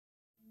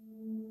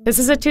This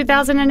is a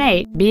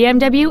 2008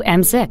 BMW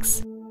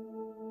M6.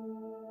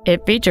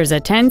 It features a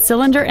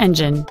 10-cylinder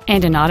engine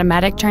and an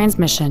automatic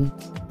transmission.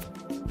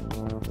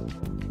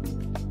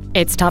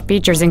 Its top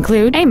features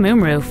include a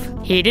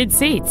moonroof, heated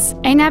seats,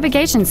 a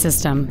navigation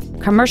system,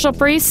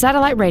 commercial-free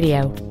satellite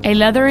radio, a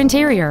leather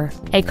interior,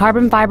 a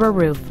carbon fiber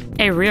roof,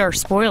 a rear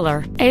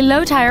spoiler, a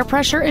low tire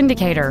pressure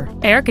indicator,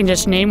 air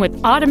conditioning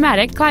with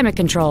automatic climate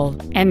control,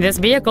 and this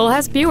vehicle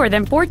has fewer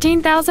than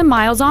 14,000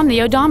 miles on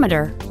the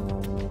odometer.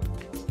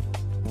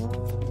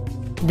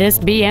 This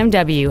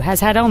BMW has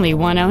had only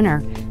one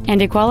owner,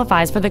 and it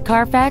qualifies for the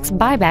Carfax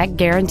buyback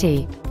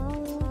guarantee.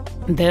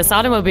 This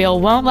automobile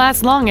won't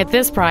last long at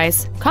this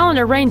price. Call and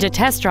arrange a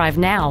test drive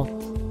now.